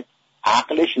که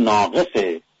عقلش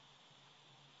ناقصه،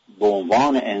 به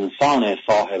عنوان انسان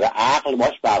صاحب عقل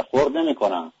باش برخورد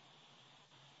نمیکنن.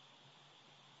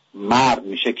 مرد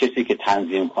میشه کسی که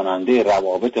تنظیم کننده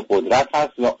روابط قدرت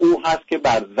هست و او هست که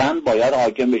بر زن باید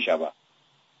حاکم بشود.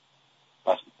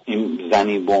 پس این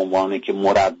زنی به عنوان که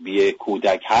مربی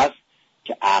کودک هست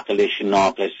که عقلش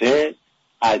ناقصه،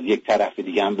 از یک طرف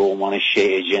دیگه هم به عنوان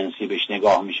شیء جنسی بهش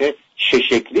نگاه میشه، چه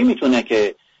شکلی میتونه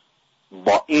که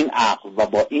با این عقل و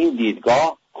با این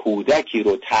دیدگاه کودکی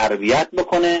رو تربیت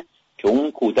بکنه که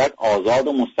اون کودک آزاد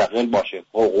و مستقل باشه،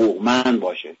 حقوقمند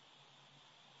باشه.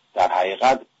 در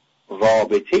حقیقت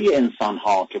رابطه انسان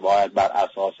ها که باید بر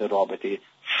اساس رابطه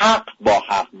حق با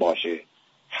حق باشه،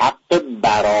 حق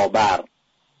برابر،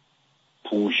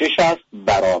 پوشش است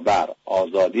برابر،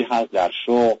 آزادی هست در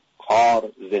شغل،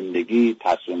 کار، زندگی،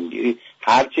 تصمیم گیری،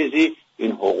 هر چیزی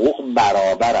این حقوق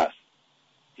برابر است.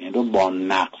 این رو با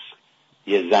نقص،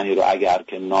 یه زنی رو اگر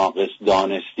که ناقص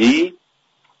دانستی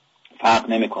فرق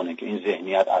نمیکنه که این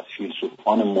ذهنیت از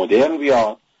فیلسوفان مدرن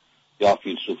بیاد یا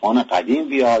فیلسوفان قدیم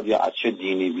بیاد یا از چه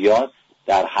دینی بیاد،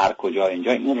 در هر کجا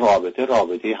اینجا این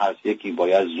رابطه هست. یکی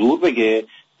باید زور بگه،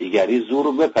 دیگری زور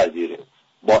رو بپذیره.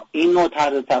 با این نوع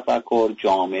طرز تفکر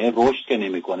جامعه رشد که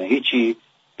نمیکنه، هیچی،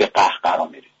 به قهقرا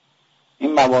میره.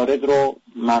 این موارد رو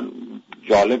من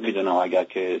جالب میدونم، اگر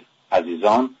که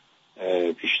عزیزان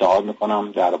پیشنهاد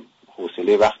میکنم، در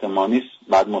حوصله وقت ما نیست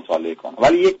بعد مطالعه کنم.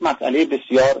 ولی یک مسئله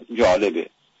بسیار جالبه.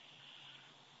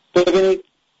 ببینید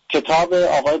کتاب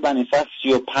آقای بنی‌صدر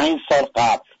 35 سال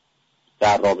قبل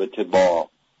در رابطه با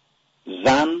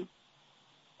زن،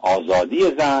 آزادی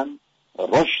زن،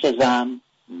 رشد زن،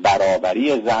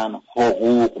 برابری زن،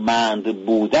 حقوقمند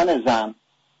بودن زن،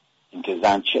 اینکه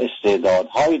زن چه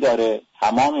استعدادهایی داره،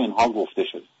 تمام اینها گفته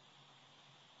شده.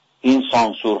 این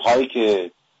سانسورهایی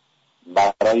که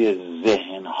برای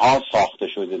ذهنها ساخته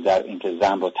شده در اینکه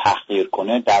زن رو تحقیر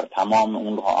کنه، در تمام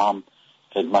اونها هم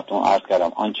خدمتتون عرض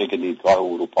کردم آنچه که دیدگاه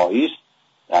اروپایی است،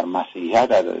 در مسیحیت،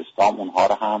 در اسلام اونها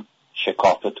رو هم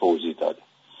شکافته توضیح داده.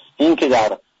 این که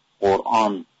در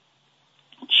قرآن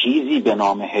چیزی به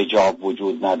نام حجاب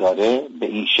وجود نداره، به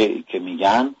این شیء که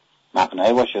میگن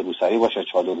مقنعه باشه، روسری باشه،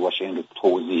 چادر باشه، این رو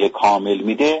توضیح کامل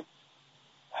میده.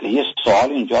 ولی یه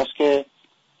سوال اینجاست که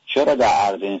چرا در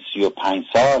عرض این 35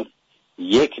 سال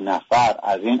یک نفر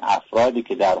از این افرادی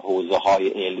که در حوزه‌های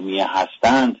علمیه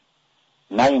هستند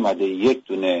نیومده یک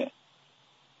دونه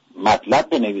مطلب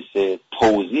بنویسه،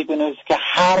 توضیح بنویسه که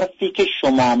حرفی که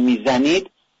شما میزنید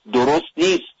درست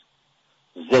نیست،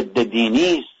 ضد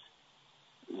دینی است،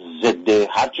 ضد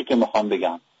هرچی که میخوام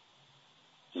بگم،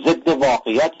 ضد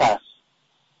واقعیت هست.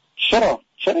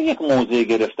 چرا یک موضع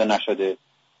گرفته نشده؟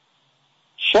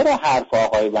 چرا حرف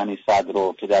آقای بنی‌صدر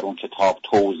رو که در اون کتاب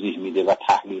توضیح میده و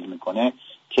تحلیل میکنه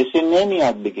کسی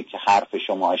نمیاد بگه که حرف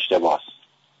شما اشتباه است؟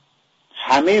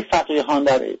 همه فقیهان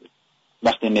در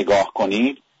وقتی نگاه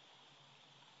کنید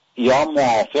یا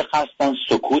موافق هستن،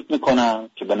 سکوت میکنن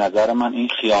که به نظر من این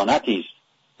خیانتی است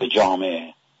به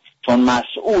جامعه، چون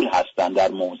مسئول هستن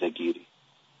در موضع گیری.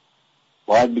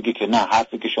 باید بگه که نه،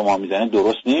 حرفی که شما میزنه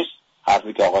درست نیست،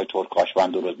 حرفی که آقای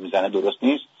ترکاشوند درست میزنه درست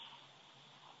نیست،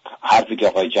 حرفی که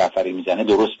آقای جعفری میزنه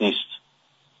درست نیست،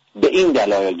 به این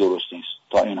دلایل درست نیست،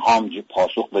 تا اینها هم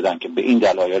پاسخ بدن که به این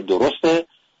دلایل درسته،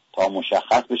 تا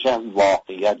مشخص بشه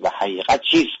واقعیت و حقیقت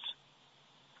چیست.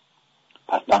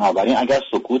 پس بنابراین اگر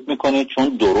سکوت میکنید چون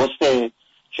درسته،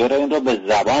 چرا این رو به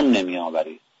زبان نمی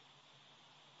آورید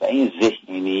و این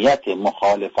ذهنیت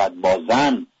مخالفت با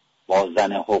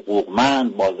زن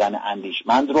حقوقمند، با زن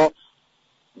اندیشمند رو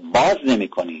باز نمی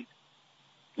کنید؟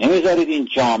 نمیذارید این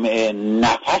جامعه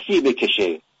نفسی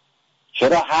بکشه؟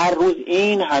 چرا هر روز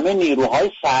این همه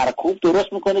نیروهای سرکوب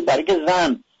درست میکنید برای که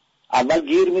زن؟ اول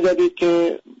گیر میدادید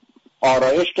که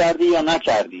آرایش کردی یا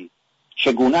نکردی،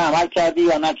 چگونه عمل کردی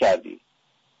یا نکردی.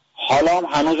 حالا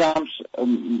هنوز هم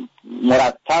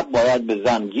مرتب باید به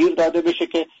زن گیر داده بشه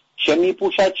که چه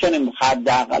میپوشد چه نمیپوشد.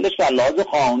 حداقلش در لحاظ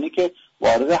قانونی که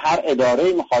وارد هر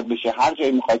اداره‌ای میخواد بشه، هر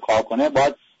جایی میخواد کار کنه،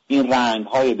 باید این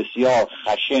رنگ‌های بسیار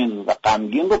خشن و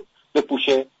غمگین رو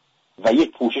بپوشه و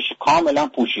یک پوشش کاملا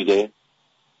پوشیده.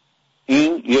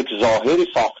 این یک ظاهری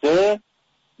ساخته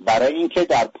برای اینکه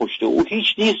در پشت او هیچ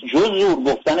نیست جز زور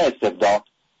گفتن استبداد.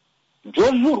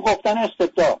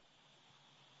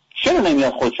 چرا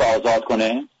نمیاد خودشو آزاد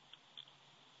کنه؟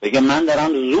 بگه من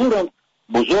دارم زور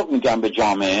بزرگ میگم به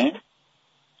جامعه.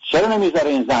 چرا نمیذاره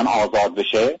این زن آزاد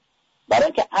بشه؟ برای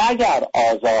اینکه اگر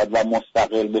آزاد و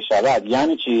مستقل بشود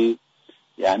یعنی چی؟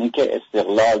 یعنی که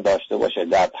استقلال داشته باشه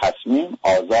در تصمیم،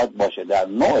 آزاد باشه در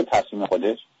نوع تصمیم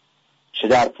خودش، چه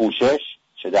در پوشش،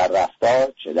 چه در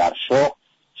رفتار، چه در شغل،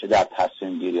 چه در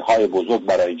تصمیم گیری های بزرگ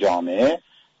برای جامعه.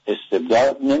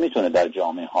 استبداد نمیتونه در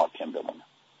جامعه حاکم بمونه.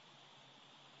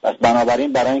 پس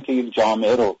بنابراین برای اینکه یک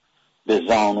جامعه رو به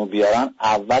زانو بیارن،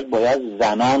 اول باید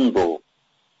زنان رو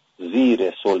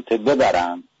زیر سلطه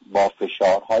ببرن با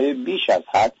فشارهای بیش از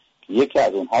حد که یکی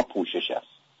از اونها پوشش است.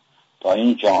 تا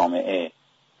این جامعه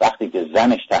وقتی که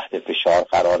زنش تحت فشار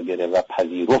قرار گرفت و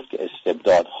پذیرفت که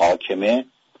استبداد حاکمه،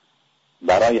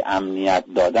 برای امنیت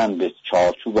دادن به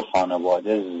چارچوب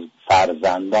خانواده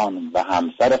فرزندان و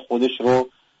همسر خودش رو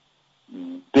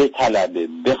بطلبه،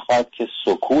 بخواد که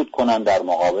سکوت کنن در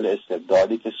مقابل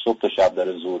استبدادی که صبح تا شب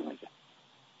داره زور میگه.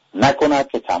 نکند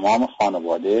که تمام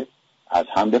خانواده از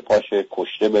هم بپاشه،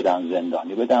 کشته بدن،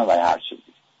 زندانی بدن و هر چیزی.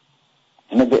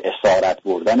 اینه به اسارت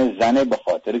بردن زنه، به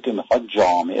خاطر که میخواد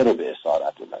جامعه رو به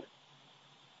اسارت ببره.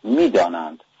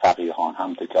 میدانند فقیهان،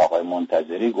 همونطور که آقای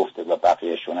منتظری گفته و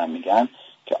بقیه‌شون هم میگن،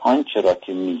 که آنچه را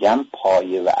که میگن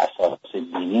پایه و اساس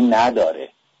دینی نداره.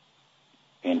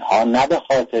 اینها نه به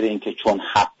خاطر اینکه چون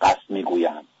حق است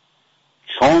میگوین،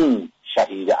 چون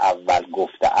شهید اول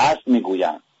گفته است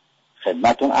میگویند.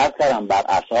 خدمتون عرض کردم بر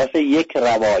اساس یک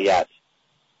روایت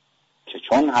که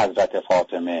چون حضرت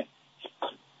فاطمه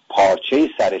پارچه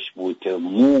سرش بود که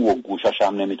مو و گوشاش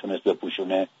هم نمیتونست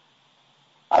بپوشونه،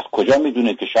 از کجا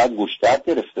میدونه که شاید گوش درد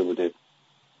گرفته بوده،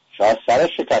 شاید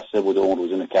سرش شکسته بوده اون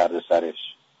روزونه کرده سرش،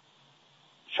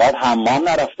 شاید حمام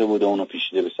نرفته بوده اونو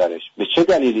پیشیده به سرش. به چه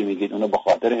دلیلی میگید اونو به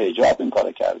خاطر حجاب این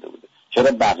کار کرده بوده؟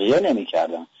 چرا بقیه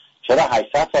نمیکردن؟ چرا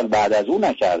 800 سال بعد از اون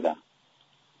نکردن؟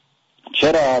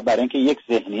 چرا؟ برای اینکه یک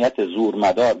ذهنیت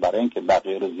زورمدار برای اینکه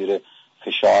بقیه رو زیر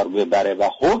فشار ببره و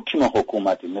حکم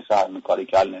حکومتی مثل همین کاری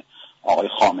که آقای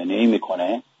خامنه‌ای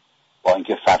میکنه، با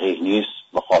اینکه فقیه نیست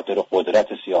به خاطر قدرت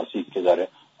سیاسی که داره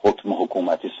حکم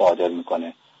حکومتی صادر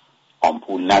میکنه،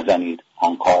 آمپول نزنید،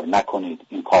 آن کار نکنید،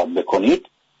 این کار بکنید،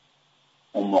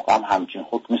 اون موقع هم همچین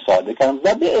حکمی صادر کردن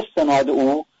و به استناد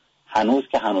او هنوز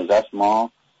که هنوز است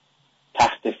ما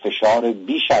تحت فشار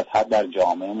بیش از حد در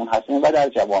جامعهمون هستیم و در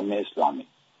جوامع اسلامی.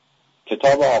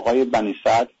 کتاب آقای بنی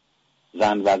صدر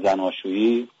زن و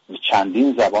زناشویی به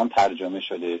چندین زبان ترجمه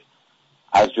شده،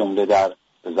 از جمله در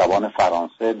زبان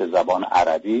فرانسه، به زبان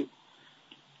عربی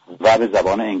و به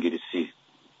زبان انگلیسی.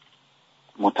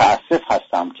 متاسف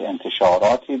هستم که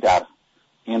انتشاراتی در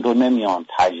این رو نمیان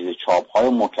تجدید چاپ‌های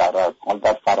مکرر. حال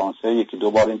در فرانسه یکی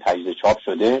دو بار این تجدید چاپ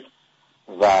شده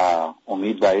و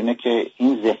امید بر اینه که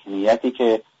این ذهنیتی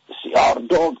که بسیار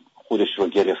دو خودش رو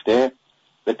گرفته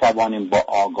بتوانیم با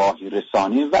آگاهی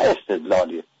رسانی و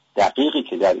استدلالی دقیقی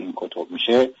که در این کتب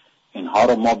میشه اینها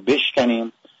رو ما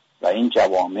بشکنیم و این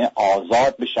جوامع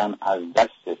آزاد بشن از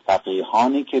دست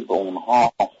فقیهانی که به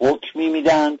اونها حکمی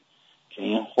میدن که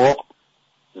این حکم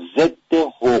ضد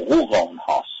حقوق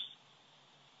اونهاست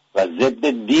و ضد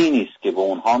دینی است که به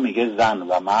اونها میگه زن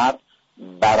و مرد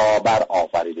برابر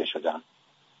آفریده شدن،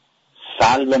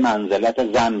 سلب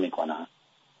منزلت زن میکنن،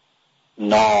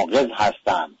 ناقض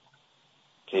هستن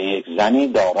که یک زنی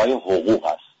دارای حقوق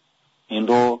است. این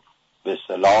رو به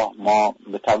اصطلاح ما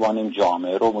بتوانیم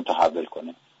جامعه رو متحول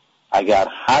کنیم. اگر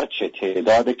هرچه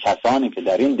تعداد کسانی که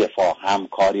در این دفاع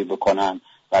همکاری بکنن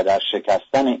و در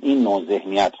شکستن این نوع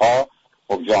ذهنیت ها،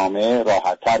 خب جامعه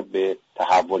راحت‌تر به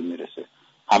تحول میرسه.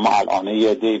 اما الان یه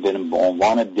عده‌ای به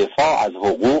عنوان دفاع از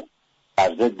حقوق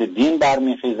بر ضد دین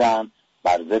برمیخیزن،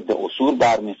 بر ضد اصول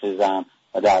برمیخیزن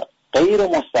و در غیر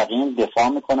مستقیم دفاع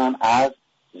میکنن از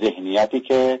ذهنیتی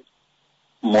که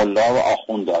ملا و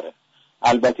آخوند داره.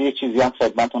 البته یه چیزی هم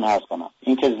خدمتتون عرض کنم،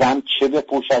 این که زن چه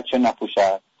بپوشد چه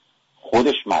نپوشد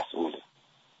خودش مسئوله.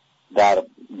 در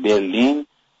برلین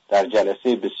در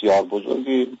جلسه بسیار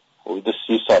بزرگی حدود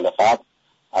 30 سال قبل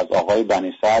از آقای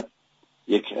بنی صدر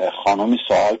یک خانمی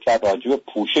سوال کرد راجع به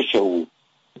پوشش او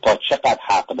تا چقدر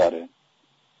حق داره،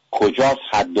 کجاست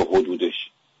حد و حدودش.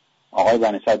 آقای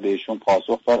بنی صدر بهشون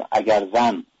پاسخ داد اگر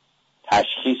زن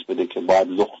تشخیص بده که باید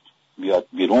لخت بیاد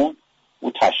بیرون،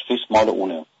 او تشخیص مال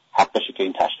اونه، حقشه که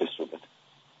این تشخیص رو بده.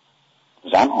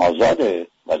 زن آزاده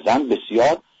و زن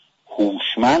بسیار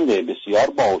هوشمنده، بسیار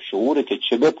باشعوره که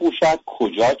چه بپوشد،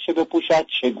 کجا چه بپوشد،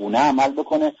 چگونه عمل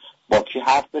بکنه، با کی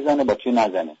حرف بزنه، با کی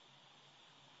نزنه.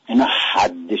 اینا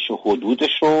حدش و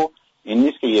حدودش رو این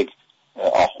نیست که یک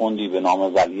آخوندی به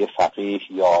نام ولی فقیه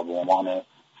یا به عنوان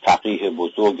فقیه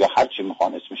بزرگ یا هر چی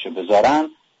میخوان اسمشه بذارن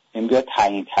این بیاد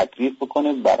تعیین تکلیف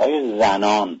بکنه برای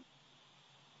زنان.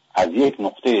 از یک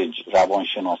نقطه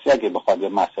روانشناسی اگه بخواد به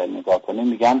مسئله نگاه کنه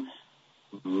میگن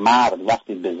مرد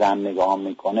وقتی به زن نگاه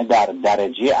میکنه در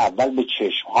درجه اول به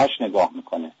چشمهاش نگاه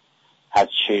میکنه، از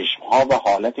چشمها و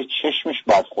حالت چشمش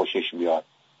باید خوشش بیاد.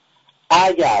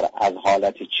 اگر از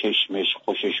حالت چشمش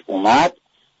خوشش اومد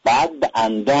بعد به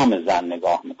اندام زن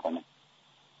نگاه میکنه،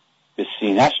 به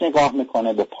سینه‌اش نگاه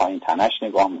میکنه، به پایین تنش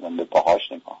نگاه میکنه، به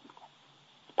پاهاش نگاه میکنه.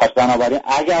 پس بنابراین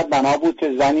اگر بنا بود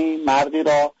که زنی مردی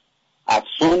را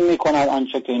افسون میکند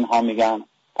آنچه که اینها میگن،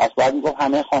 پس باید میگفت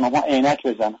همه خانم‌ها عینک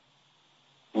بزنن.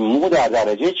 مو در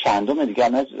درجه چندم دیگر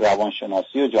نه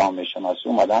روانشناسی و جامعه شناسی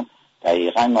اومدن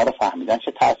دقیقاً ما رو فهمیدن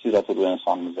چه تأثیرات رو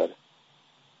انسان میذاره.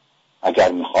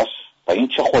 اگر میخواست و این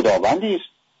چه خداوندی است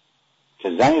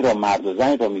که زنی رو مرد و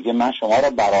زنی رو میگه من شما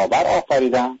رو برابر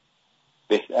آفریدم،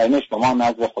 بهترین شما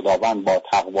نزد خداوند با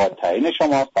تقوا تعیین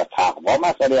شماست و تقوا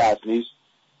مسئله اصلی است.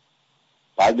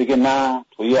 بعد بگه نه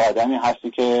تو یه آدمی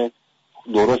هستی که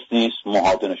درست نیست،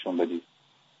 موهاتو نشون بدی.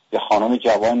 یه خانم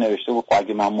جوان نوشته بود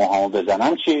اگه من موهامو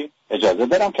بزنم چی؟ اجازه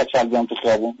دارم کچل بیام تو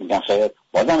خیابون؟ میگن خیر،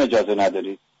 بازم اجازه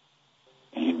نداری.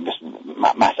 این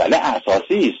مسئله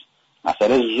اساسی است،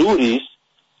 مسئله زوری است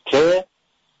که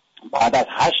بعد از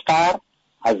 8 قرن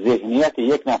از ذهنیت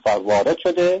یک نفر وارد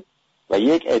شده و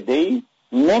یک عده‌ای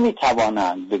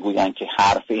نمیتوانند بگویند که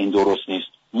حرف این درست نیست.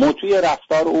 موتوی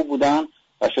رفتار او بودن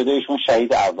و شده ایشون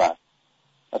شهید اول.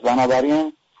 پس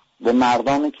بنابراین به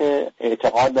مردانی که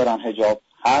اعتقاد دارن حجاب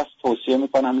هست توصیه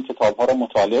میکنم این کتاب‌ها رو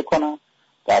مطالعه کنن.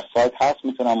 در سایت هست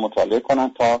میتونن مطالعه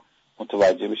کنن تا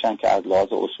متوجه بشن که از لحاظ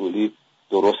اصولی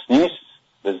درست نیست.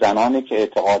 به زنانی که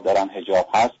اعتقاد دارن حجاب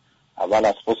هست اول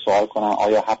از خود سوال کنن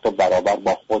آیا حق برابر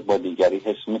با خود با دیگری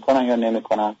حس میکنن یا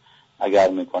نمیکنن؟ اگر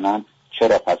میکنن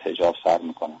چرا پس حجاب سر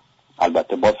میکنن؟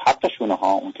 البته باز حقشونه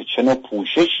ها، اون که چه نوع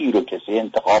پوششی رو کسی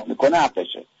انتخاب میکنه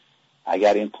حقشه.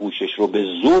 اگر این پوشش رو به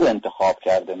زور انتخاب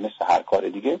کرده مثل هر کار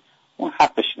دیگه اون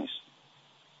حقش نیست.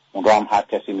 اون رو هم هر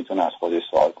کسی میتونه از خودش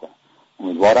سوال کنه.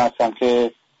 امیدوارم هستم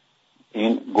که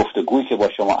این گفتگویی که با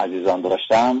شما عزیزان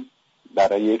داشتم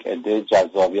برای یک عده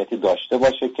جذابیتی داشته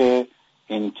باشه که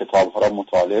این کتاب ها را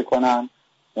مطالعه کنن.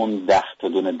 اون 10 تا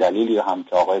دونه دلیلی هم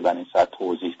که آقای بنی صدر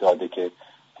توضیح داده که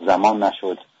زمان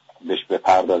نشد بهش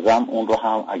بپردازم، اون رو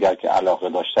هم اگر که علاقه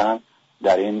داشتن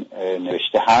در این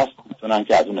نوشته هست میتونن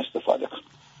که از اون استفاده کنن.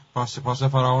 با سپاس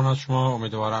فراوان از شما.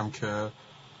 امیدوارم که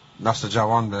نسل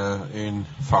جوان به این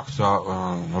فاکتا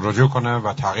رجوع کنه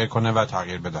و تغییر کنه و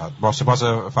تغییر بدهد. با سپاس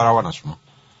فراوان از شما.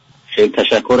 خیلی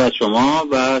تشکر از شما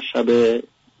و شب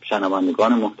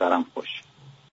شنوندگان محترم خوش.